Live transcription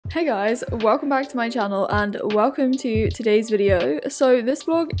Hey guys, welcome back to my channel and welcome to today's video. So this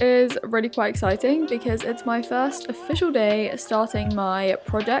vlog is really quite exciting because it's my first official day starting my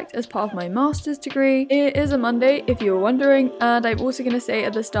project as part of my master's degree. It is a Monday if you were wondering, and I'm also going to say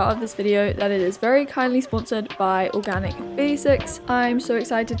at the start of this video that it is very kindly sponsored by Organic Basics. I'm so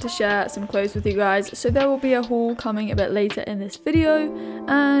excited to share some clothes with you guys, so there will be a haul coming a bit later in this video.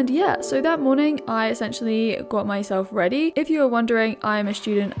 And yeah, so that morning I essentially got myself ready. If you were wondering, I'm a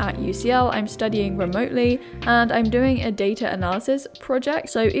student at UCL. I'm studying remotely and I'm doing a data analysis project.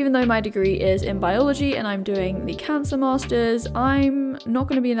 So even though my degree is in biology and I'm doing the cancer masters, I'm not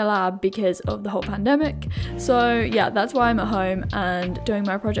going to be in a lab because of the whole pandemic. So yeah, that's why I'm at home and doing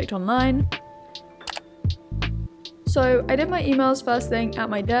my project online. So I did my emails first thing at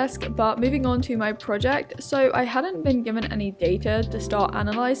my desk, but moving on to my project. So I hadn't been given any data to start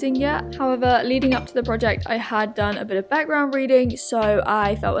analysing yet. However, leading up to the project, I had done a bit of background reading, so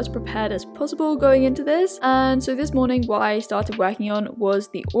I felt as prepared as possible going into this. And so this morning, what I started working on was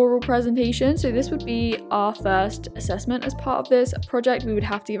the oral presentation. So this would be our first assessment as part of this project. We would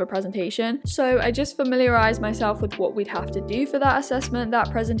have to give a presentation. So I just familiarised myself with what we'd have to do for that assessment,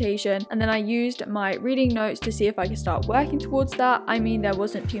 that presentation, and then I used my reading notes to see if I could start working towards that. I mean, there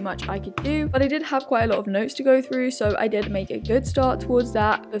wasn't too much I could do, but I did have quite a lot of notes to go through, so I did make a good start towards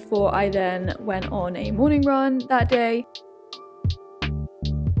that before I then went on a morning run that day.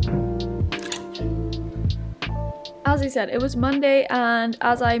 As I said, it was Monday, and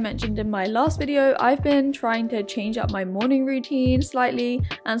as I mentioned in my last video, I've been trying to change up my morning routine slightly,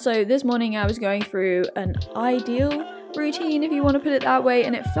 and so this morning I was going through an ideal routine, if you want to put it that way,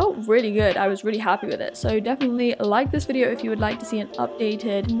 and it felt really good. I was really happy with it. So definitely like this video if you would like to see an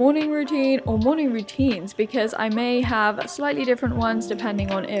updated morning routine or morning routines, because I may have slightly different ones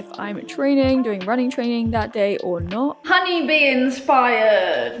depending on if I'm training, doing running training that day or not. Honeybee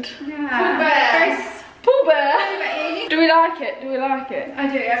inspired. Yeah. Pooh Bear. Do we like it? Do we like it?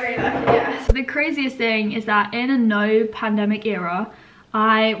 I do, I really like it, yes. The craziest thing is that in a no pandemic era,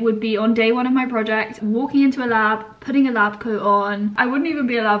 I would be on day one of my project, walking into a lab, putting a lab coat on. I wouldn't even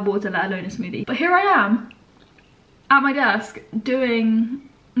be a lab water, let alone a smoothie. But here I am at my desk doing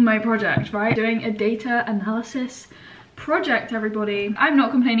my project, right? Doing a data analysis project, everybody. I'm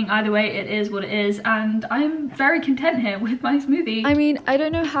not complaining either way, it is what it is, and I'm very content here with my smoothie. I mean, I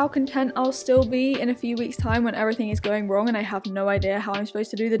don't know how content I'll still be in a few weeks time when everything is going wrong and I have no idea how I'm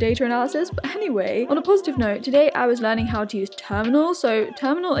supposed to do the data analysis, but anyway, on a positive note, today I was learning how to use Terminal. So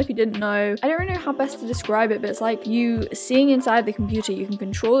Terminal, if you didn't know, I don't really know how best to describe it, but it's like you seeing inside the computer. You can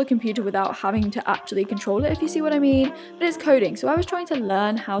control the computer without having to actually control it, if you see what I mean, but it's coding. So I was trying to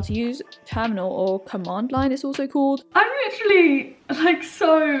learn how to use Terminal, or command line it's also called. I'm literally like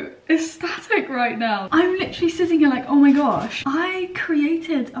so ecstatic right now. I'm literally sitting here like, oh my gosh, I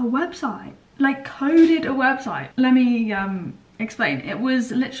created a website, like coded a website. Let me explain. It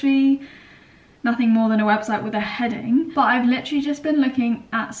was literally nothing more than a website with a heading, but I've literally just been looking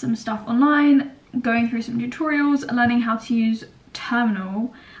at some stuff online, going through some tutorials, learning how to use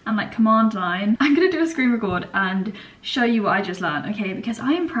Terminal and like command line. I'm gonna do a screen record and show you what I just learned, okay, because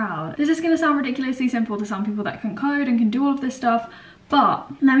I am proud. This is gonna sound ridiculously simple to some people that can code and can do all of this stuff,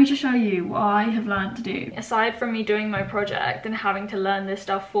 but let me just show you what I have learned to do. Aside from me doing my project and having to learn this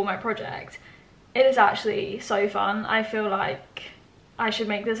stuff for my project, it is actually so fun. I feel like I should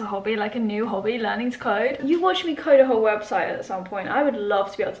make this a hobby, like a new hobby, learning to code. You watch me code a whole website at some point. I would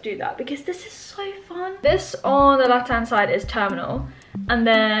love to be able to do that because this is so fun. This on the left hand side is Terminal, and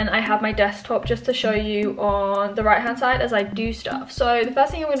then I have my desktop just to show you on the right hand side as I do stuff. So the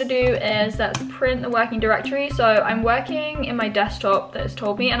first thing I'm going to do is let's print the working directory. So I'm working in my desktop that it's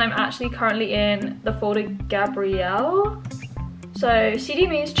told me, and I'm actually currently in the folder Gabrielle. So CD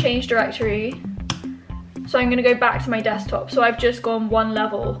means change directory. So I'm going to go back to my desktop. So I've just gone one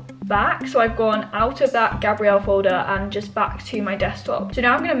level back. So I've gone out of that Gabrielle folder and just back to my desktop. So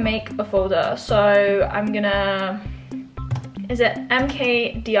now I'm going to make a folder. So I'm going to, is it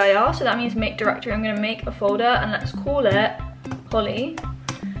mkdir? So that means make directory. I'm going to make a folder and let's call it Holly.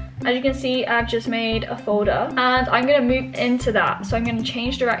 As you can see, I've just made a folder and I'm going to move into that. So I'm going to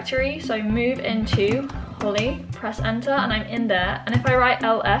change directory. So move into Holly, press enter, and I'm in there. And if I write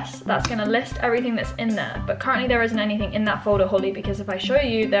ls, that's going to list everything that's in there, but currently there isn't anything in that folder Holly, because if I show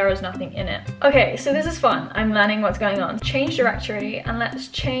you, there is nothing in it. Okay, so this is fun. I'm learning what's going on. Change directory, and let's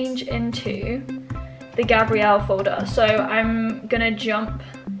change into the Gabrielle folder. So I'm gonna jump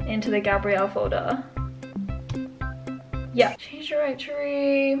into the Gabrielle folder. Yeah, change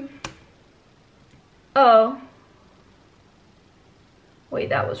directory. Oh, wait,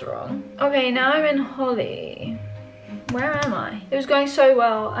 that was wrong. Okay, now I'm in Holly. Where am I? It was going so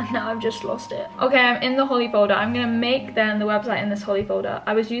well and now I've just lost it. Okay, I'm in the Holly folder. I'm gonna make then the website in this Holly folder.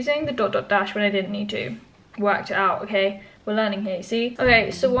 I was using the ... dash when I didn't need to. Worked it out, okay? We're learning here, you see? Okay,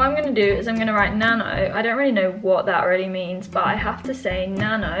 so what I'm gonna do is I'm gonna write nano. I don't really know what that really means, but I have to say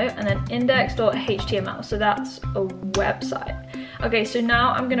nano and then index.html. So that's a website. Okay, so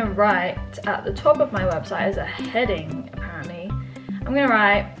now I'm gonna write at the top of my website as a heading, apparently. I'm gonna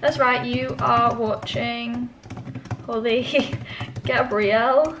write, let's write, you are watching Holly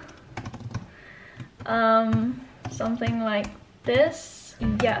Gabrielle. Something like this.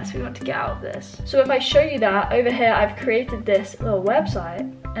 Yes, we want to get out of this. So if I show you that, over here I've created this little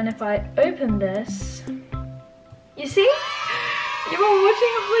website, and if I open this, you see? You are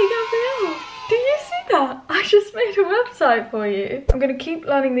watching Holly Gabrielle. Do you see that? I just made a website for you. I'm gonna keep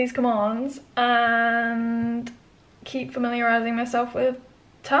learning these commands and keep familiarizing myself with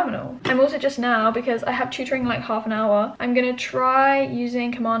terminal. I'm also just now, because I have tutoring like half an hour, I'm gonna try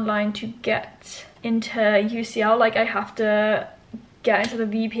using command line to get into UCL. Like I have to get into the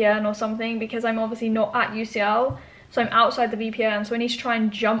VPN or something because I'm obviously not at UCL, so I'm outside the VPN, so I need to try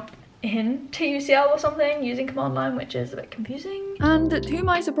and jump into UCL or something using command line, which is a bit confusing. And to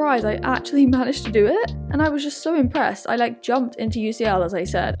my surprise, I actually managed to do it, and I was just so impressed. I like jumped into UCL, as I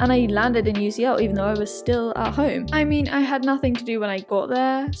said, and I landed in UCL even though I was still at home. I mean, I had nothing to do when I got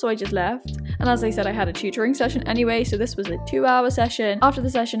there, so I just left. And as I said, I had a tutoring session anyway, so this was a 2-hour session. After the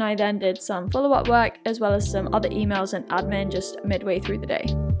session, I then did some follow-up work as well as some other emails and admin just midway through the day.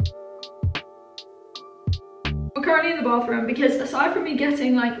 We're currently in the bathroom because aside from me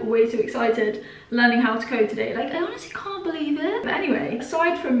getting like way too excited learning how to code today, like I honestly can't believe it. But anyway,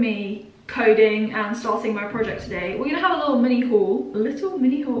 aside from me coding and starting my project today, we're gonna have a little mini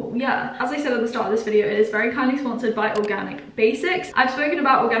haul, yeah. As I said at the start of this video, it is very kindly sponsored by Organic Basics. I've spoken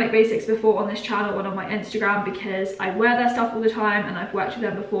about Organic Basics before on this channel and on my Instagram because I wear their stuff all the time and I've worked with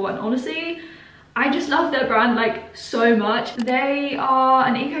them before, and honestly, I just love their brand like so much. They are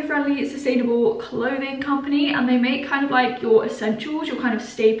an eco-friendly, sustainable clothing company, and they make kind of like your essentials, your kind of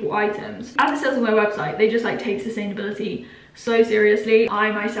staple items. As it says on their website, they just like take sustainability so seriously.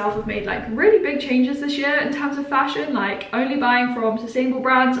 I myself have made like really big changes this year in terms of fashion, like only buying from sustainable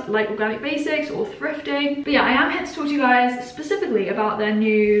brands like Organic Basics or thrifting. But yeah, I am here to talk to you guys specifically about their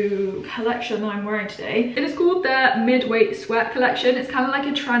new collection that I'm wearing today. It is called their mid-weight sweat collection. It's kind of like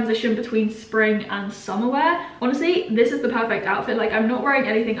a transition between spring and summer wear. Honestly, this is the perfect outfit. Like I'm not wearing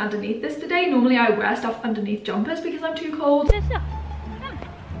anything underneath this today. Normally I wear stuff underneath jumpers because I'm too cold.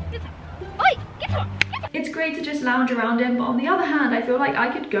 It's great to just lounge around in, but on the other hand, I feel like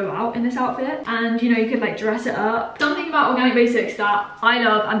I could go out in this outfit and, you know, you could like dress it up. Something about Organic Basics that I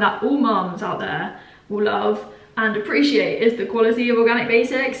love and that all mums out there will love and appreciate is the quality of Organic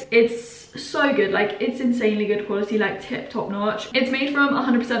Basics. It's so good, like it's insanely good quality, like tip top notch. It's made from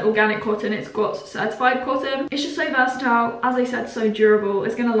 100% organic cotton. It's got certified cotton. It's just so versatile, as I said, so durable.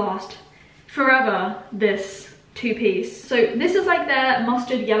 It's gonna last forever, this two-piece. So this is like their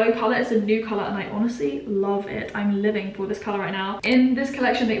mustard yellow color. It's a new color and I honestly love it. I'm living for this color right now. In this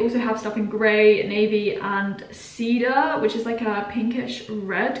collection they also have stuff in gray, navy and cedar, which is like a pinkish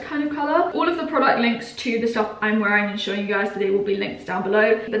red kind of color. All of the product links to the stuff I'm wearing and showing you guys today will be linked down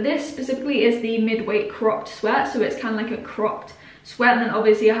below, but this specifically is the mid-weight cropped sweat, so it's kind of like a cropped sweat, and then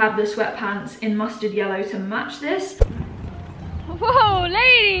obviously I have the sweatpants in mustard yellow to match this. Whoa,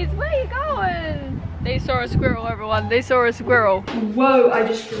 ladies, where are you going? They saw a squirrel, everyone. They saw a squirrel. Whoa, I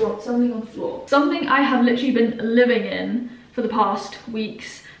just dropped something on the floor. Something I have literally been living in for the past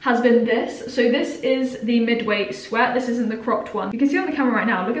weeks has been this. So this is the mid-weight sweat. This isn't the cropped one. You can see on the camera right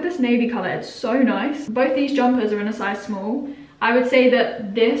now, look at this navy color. It's so nice. Both these jumpers are in a size small. I would say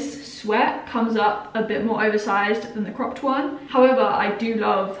that this sweat comes up a bit more oversized than the cropped one. However, I do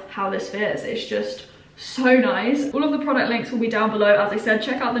love how this fits. It's just so nice. All of the product links will be down below. As I said,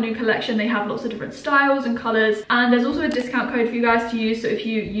 check out the new collection. They have lots of different styles and colors, and there's also a discount code for you guys to use, so if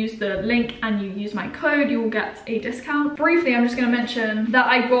you use the link and you use my code, you will get a discount. Briefly, I'm just going to mention that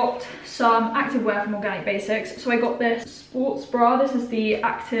I got some active wear from Organic Basics. So I got this sports bra. This is the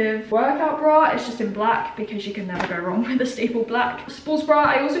active workout bra. It's just in black because you can never go wrong with a staple black sports bra.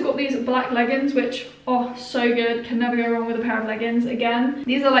 I also got these black leggings, which are so good. Can never go wrong with a pair of leggings. Again,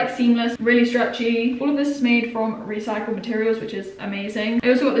 these are like seamless, really stretchy. All of this is made from recycled materials, which is amazing. I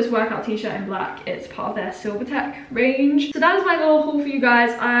also got this workout t-shirt in black. It's part of their Silvertech range. So that is my little haul for you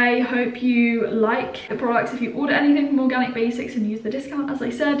guys. I hope you like the products if you order anything from Organic Basics and use the discount, as I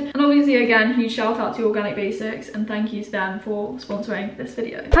said. And obviously, again, huge shout out to Organic Basics and thank you to them for sponsoring this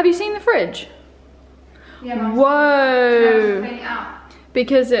video. Have you seen the fridge? Yeah, whoa! Clean it out.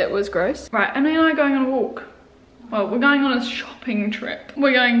 Because it was gross. Right, Emily and I are going on a walk. Well, we're going on a shopping trip.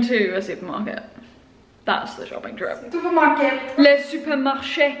 We're going to a supermarket. That's the shopping trip. Supermarket. Le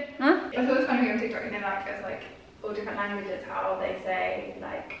supermarché. Huh? I thought it was funny on TikTok, you know, like there's like all different languages how they say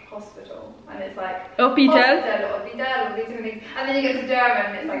like hospital, and it's like Hôpital. Hospital, all these different things, and then you get to German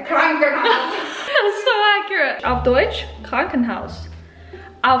and it's like Krankenhaus. That's so accurate. Auf Deutsch, Krankenhaus.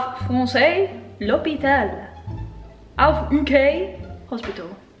 Auf Français, l'hôpital. Auf UK,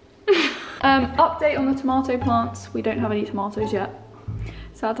 hospital. Update on the tomato plants. We don't have any tomatoes yet.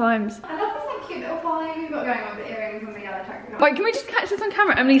 Sad times. I love this like cute little vibe you've got going on with the earrings and the yellow track. Wait, can we just catch this on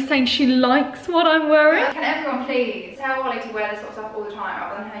camera? Emily's saying she likes what I'm wearing. Can everyone please tell Ollie to wear this sort of stuff all the time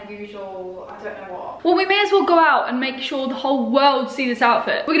rather than her usual, I don't know what. Well, we may as well go out and make sure the whole world see this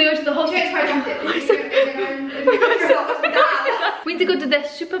outfit. We're gonna go to the hospital. We need to go to the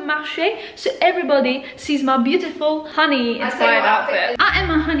supermarché so everybody sees my beautiful honey inspired outfit. I am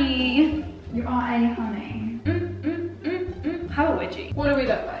a honey. You are a honey. How a wedgie. What do we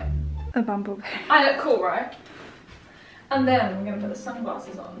look like? A bumblebee. I look cool, right? And then we're gonna put the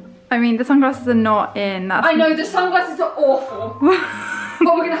sunglasses on. I mean, the sunglasses are not in. That's I know, the sunglasses are awful.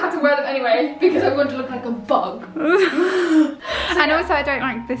 But we're gonna have to wear them anyway because I want to look like a bug. And also, I don't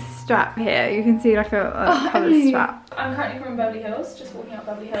like this strap here. You can see like a coloured strap. I'm currently from Beverly Hills, just walking out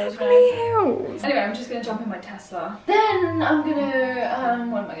Beverly Hills. Beverly Hills. Anyway, I'm just gonna jump in my Tesla. Then I'm gonna,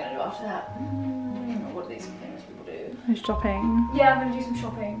 what am I gonna do after that? What are these things people do? Shopping. Yeah, I'm gonna do some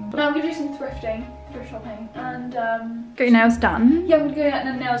shopping. No, I'm gonna do some thrift shopping, and Get your nails done. yeah, I'm gonna go get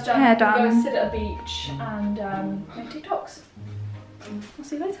my nails done. Hair I'm gonna done. go sit at a beach and make TikToks. I'll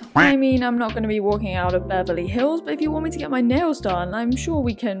see you later. I mean, I'm not going to be walking out of Beverly Hills, but if you want me to get my nails done, I'm sure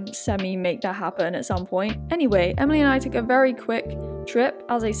we can semi-make that happen at some point. Anyway, Emily and I took a very quick trip,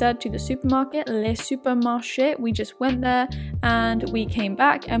 as I said, to the supermarket, Le Supermarché. We just went there and we came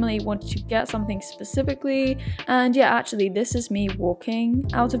back. Emily wanted to get something specifically, and yeah, actually, this is me walking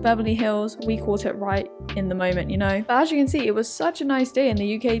out of Beverly Hills. We caught it right in the moment, you know. But as you can see, it was such a nice day in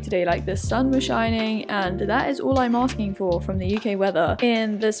the UK today. Like, the sun was shining, and that is all I'm asking for from the UK weather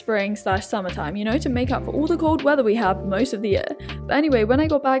in the spring/summertime, you know, to make up for all the cold weather we have most of the year. But anyway, when I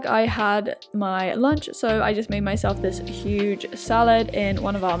got back, I had my lunch, so I just made myself this huge salad in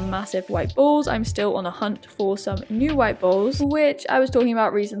one of our massive white bowls. I'm still on a hunt for some new white bowls, which I was talking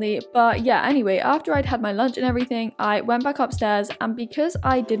about recently. But yeah, anyway, after I'd had my lunch and everything, I went back upstairs, and because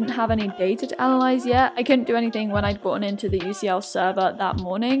I didn't have any data to analyze yet, I couldn't do anything when I'd gotten into the UCL server that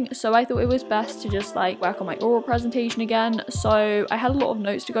morning, so I thought it was best to just like work on my oral presentation again. So I had a lot of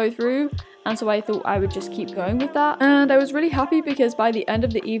notes to go through, and so I thought I would just keep going with that. And I was really happy because by the end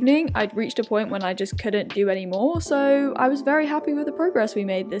of the evening, I'd reached a point when I just couldn't do any more, so I was very happy with the progress we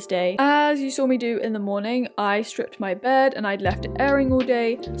made this day. As you saw me do in the morning, I stripped my bed and I'd left it airing all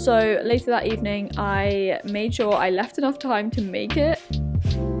day, so later that evening, I made sure I left enough time to make it.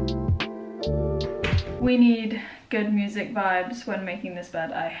 We need good music vibes when making this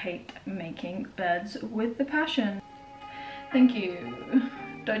bed. I hate making beds with a passion. Thank you,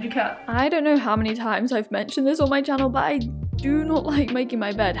 Doja Cat. I don't know how many times I've mentioned this on my channel, but I do not like making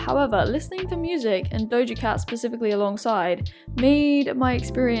my bed. However, listening to music, and Doja Cat specifically alongside, made my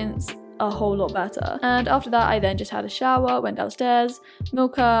experience a whole lot better. And after that, I then just had a shower, went downstairs.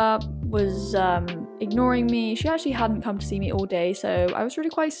 Milka was ignoring me. She actually hadn't come to see me all day, so I was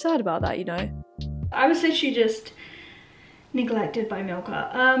really quite sad about that, you know. I was literally just neglected by Milka.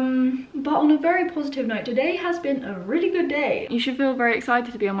 But on a very positive note, today has been a really good day. You should feel very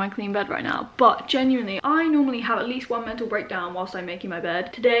excited to be on my clean bed right now, but genuinely, I normally have at least one mental breakdown whilst I'm making my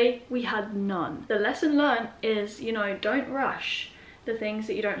bed. Today, we had none. The lesson learned is, you know, don't rush the things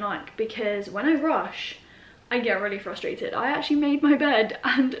that you don't like, because when I rush, I get really frustrated. I actually made my bed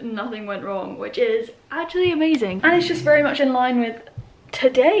and nothing went wrong, which is actually amazing. And it's just very much in line with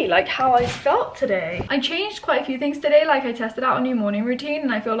today, like how I felt today. I changed quite a few things today, like I tested out a new morning routine,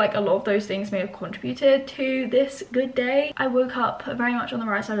 and I feel like a lot of those things may have contributed to this good day. I woke up very much on the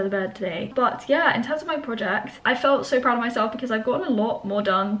right side of the bed today. But yeah, in terms of my project, I felt so proud of myself because I've gotten a lot more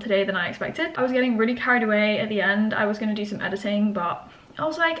done today than I expected. I was getting really carried away at the end. I was going to do some editing, but I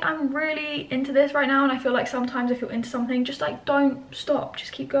was like, I'm really into this right now, and I feel like sometimes if you're into something, just like don't stop,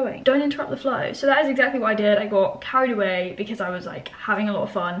 just keep going, don't interrupt the flow. So that is exactly what I did. I got carried away because I was like having a lot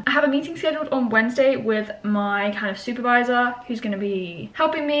of fun. I have a meeting scheduled on Wednesday with my kind of supervisor who's going to be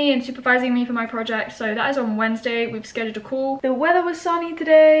helping me and supervising me for my project, so that is on Wednesday. We've scheduled a call. The weather was sunny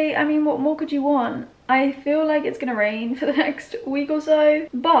today. I mean, what more could you want? I feel like it's gonna rain for the next week or so,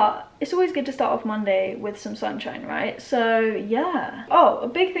 but it's always good to start off Monday with some sunshine, right? So yeah. Oh, a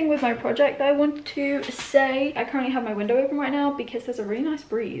big thing with my project that I wanted to say, I currently have my window open right now because there's a really nice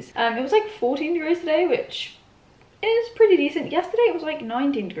breeze. It was like 14 degrees today, which is pretty decent. Yesterday it was like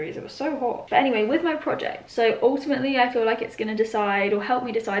 19 degrees, it was so hot. But anyway, with my project, so ultimately I feel like it's going to decide, or help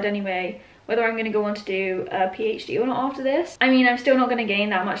me decide anyway, whether I'm going to go on to do a PhD or not after this. I mean, I'm still not going to gain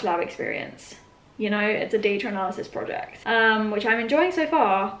that much lab experience. You know, it's a data analysis project, which I'm enjoying so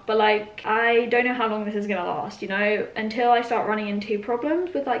far, but like, I don't know how long this is gonna last, you know, until I start running into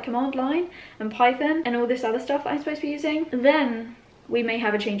problems with like command line and Python and all this other stuff that I'm supposed to be using, then we may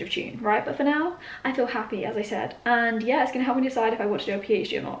have a change of tune, right? But for now, I feel happy, as I said. And yeah, it's gonna help me decide if I want to do a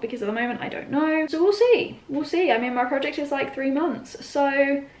PhD or not, because at the moment I don't know. So we'll see, we'll see. I mean, my project is like 3 months,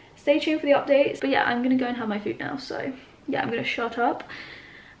 so stay tuned for the updates. But yeah, I'm gonna go and have my food now, so yeah, I'm gonna shut up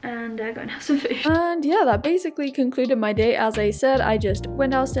and go and have some food. And yeah, that basically concluded my day. As I said, I just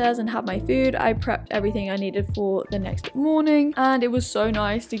went downstairs and had my food. I prepped everything I needed for the next morning, and it was so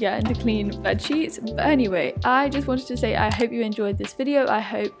nice to get into clean bed sheets. But anyway, I just wanted to say I hope you enjoyed this video. I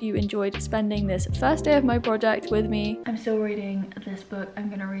hope you enjoyed spending this first day of my project with me. I'm still reading this book. I'm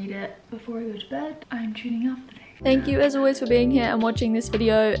gonna read it before I go to bed. I'm tuning out today. Thank you as always for being here and watching this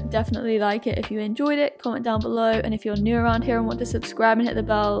video. Definitely like it if you enjoyed it, comment down below, and if you're new around here and want to subscribe and hit the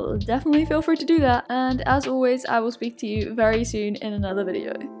bell, definitely feel free to do that. And as always, I will speak to you very soon in another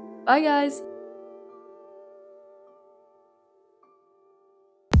video. Bye guys!